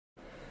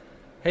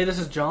Hey, this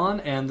is John,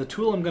 and the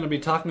tool I'm going to be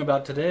talking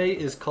about today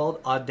is called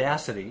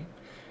Audacity.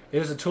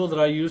 It is a tool that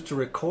I use to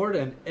record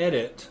and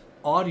edit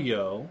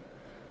audio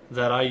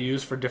that I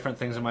use for different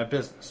things in my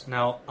business.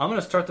 Now, I'm going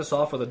to start this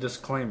off with a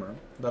disclaimer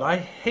that I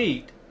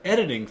hate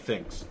editing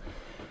things.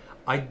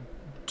 I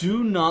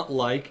do not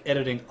like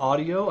editing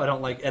audio, I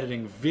don't like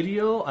editing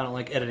video, I don't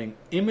like editing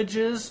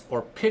images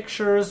or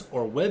pictures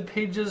or web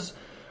pages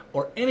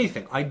or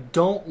anything. I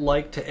don't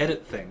like to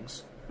edit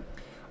things.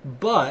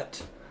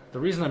 But the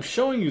reason I'm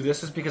showing you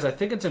this is because I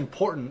think it's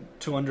important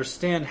to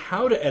understand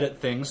how to edit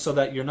things so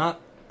that you're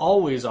not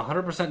always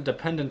 100%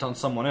 dependent on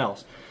someone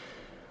else.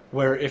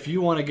 Where if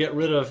you want to get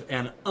rid of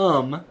an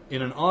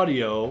in an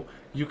audio,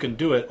 you can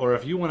do it. Or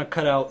if you want to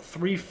cut out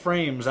 3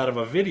 frames out of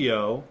a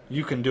video,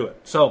 you can do it.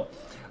 So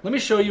let me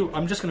show you,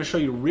 I'm just going to show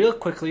you real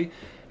quickly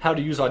how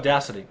to use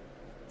Audacity.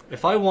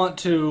 If I want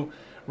to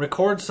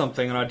record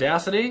something in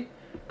Audacity,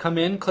 come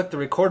in, click the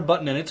record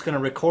button, and it's going to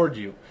record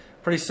you.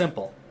 Pretty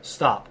simple.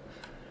 Stop.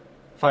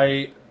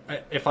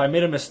 If I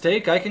made a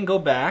mistake, I can go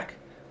back.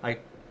 I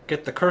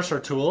get the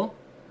cursor tool,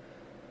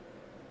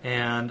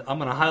 and I'm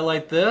going to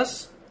highlight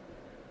this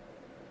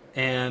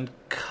and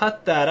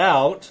cut that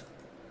out,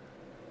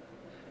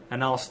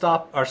 and I'll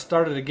stop or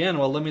start it again.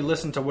 Well, let me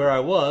listen to where I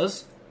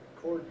was.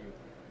 Record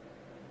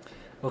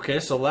you.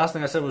 Okay, so the last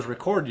thing I said was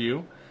record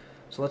you.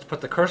 So let's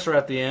put the cursor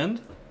at the end,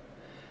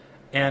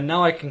 and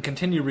now I can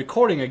continue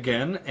recording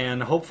again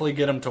and hopefully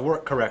get them to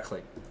work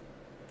correctly.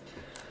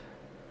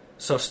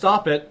 So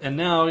stop it, and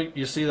now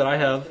you see that I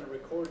have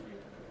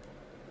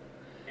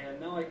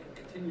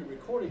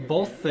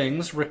both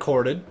things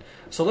recorded.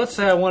 So let's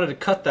say I wanted to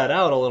cut that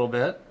out a little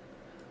bit.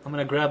 I'm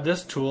going to grab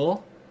this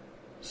tool,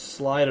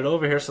 slide it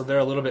over here so they're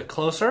a little bit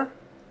closer.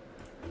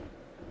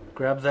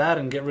 Grab that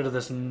and get rid of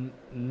this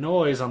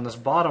noise on this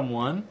bottom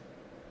one.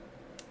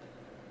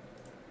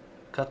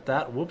 Cut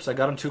that. Whoops, I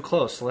got them too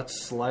close. So let's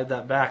slide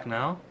that back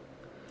now.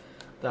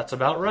 That's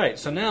about right.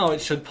 So now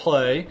it should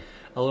play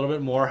a little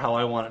bit more how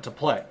I want it to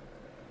play.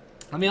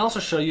 Let me also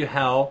show you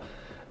how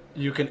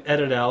you can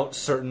edit out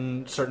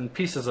certain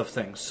pieces of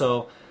things.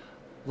 So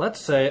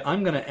let's say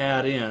I'm going to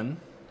add in,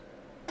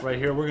 right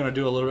here we're going to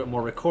do a little bit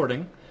more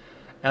recording.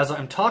 As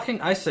I'm talking,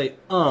 I say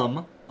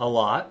a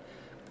lot.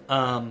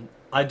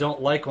 I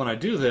don't like when I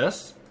do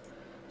this,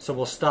 so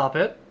we'll stop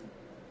it.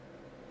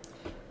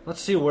 Let's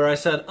see where I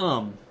said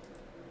I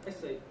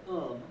say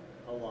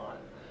a lot.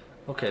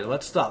 Okay,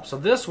 let's stop. So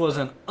this was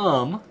an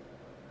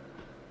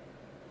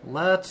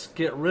Let's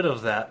get rid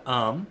of that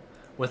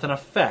with an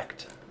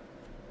effect.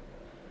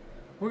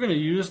 We're going to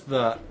use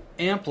the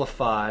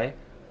amplify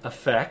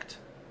effect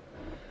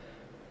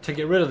to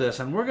get rid of this,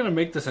 and we're going to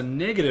make this a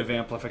negative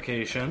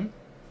amplification.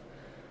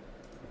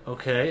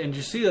 Okay, and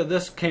you see that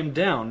this came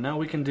down. Now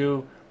we can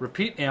do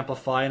repeat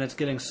amplify, and it's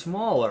getting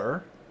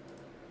smaller.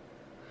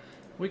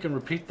 We can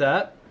repeat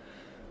that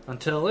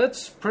until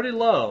it's pretty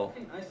low.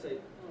 I say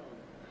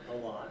a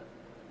lot.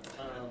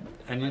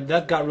 And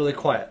that got really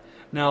quiet.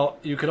 Now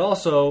you could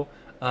also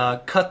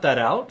cut that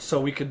out, so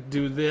we could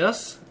do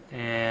this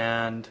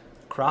and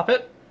crop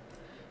it,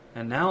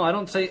 and now I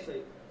don't say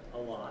a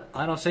lot.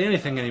 I don't say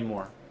anything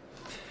anymore.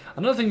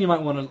 Another thing you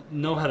might want to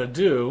know how to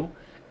do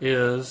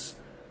is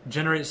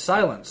generate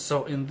silence.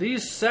 So in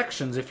these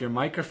sections, if your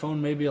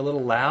microphone may be a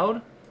little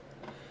loud,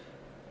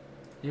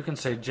 you can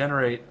say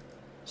generate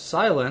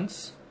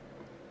silence,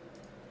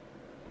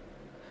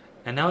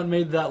 and now it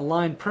made that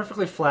line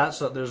perfectly flat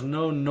so that there's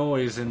no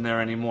noise in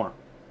there anymore.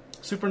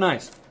 Super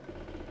nice.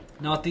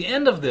 Now at the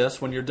end of this,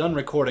 when you're done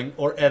recording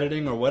or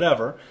editing or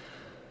whatever,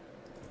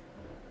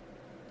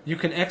 you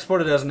can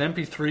export it as an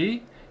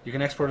MP3, you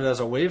can export it as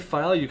a WAV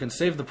file, you can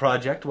save the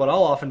project. What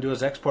I'll often do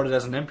is export it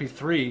as an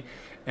MP3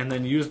 and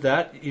then use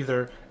that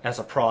either as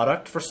a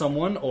product for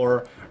someone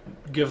or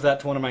give that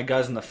to one of my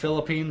guys in the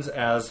Philippines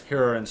as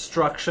here are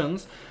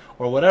instructions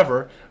or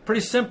whatever.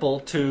 Pretty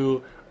simple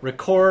to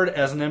record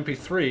as an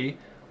MP3.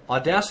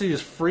 Audacity is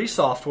free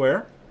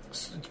software.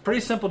 It's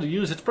pretty simple to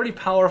use. It's pretty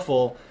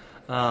powerful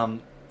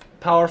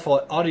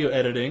audio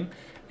editing,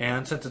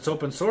 and since it's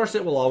open source,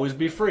 it will always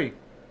be free.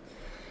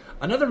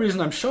 Another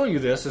reason I'm showing you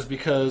this is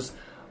because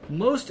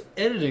most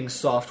editing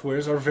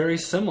softwares are very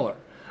similar.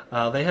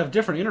 They have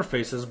different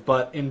interfaces,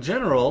 but in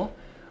general,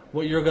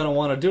 what you're going to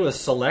want to do is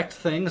select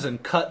things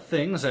and cut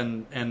things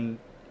and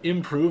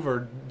improve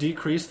or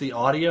decrease the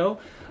audio.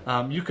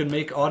 You can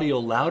make audio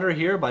louder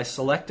here by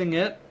selecting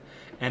it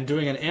and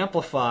doing an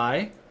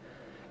amplify,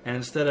 and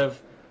instead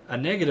of a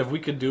negative, we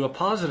could do a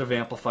positive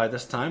amplify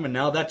this time, and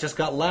now that just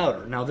got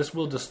louder. Now this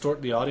will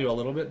distort the audio a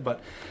little bit, but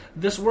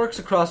this works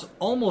across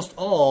almost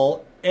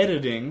all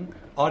editing,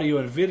 audio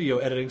and video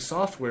editing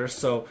software.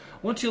 So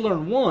once you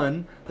learn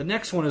one, the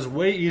next one is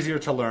way easier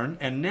to learn,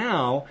 and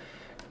now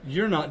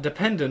you're not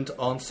dependent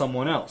on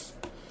someone else.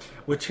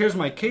 Which here's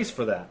my case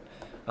for that.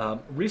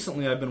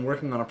 Recently I've been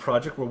working on a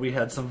project where we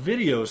had some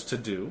videos to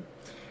do,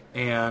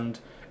 and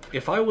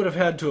if I would have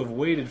had to have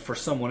waited for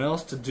someone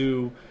else to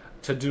do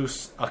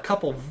a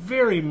couple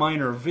very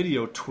minor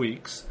video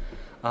tweaks,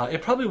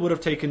 it probably would have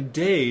taken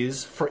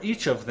days for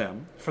each of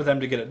them for them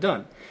to get it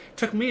done. It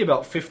took me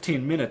about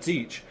 15 minutes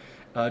each,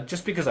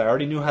 just because I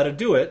already knew how to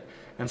do it.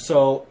 And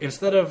so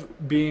instead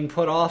of being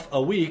put off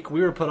a week,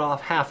 we were put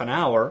off half an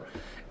hour,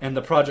 and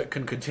the project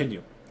can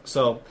continue.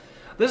 So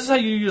this is how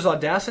you use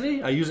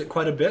Audacity. I use it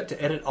quite a bit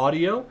to edit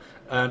audio,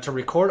 to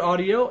record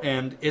audio,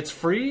 and it's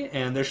free,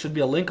 and there should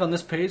be a link on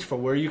this page for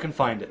where you can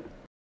find it.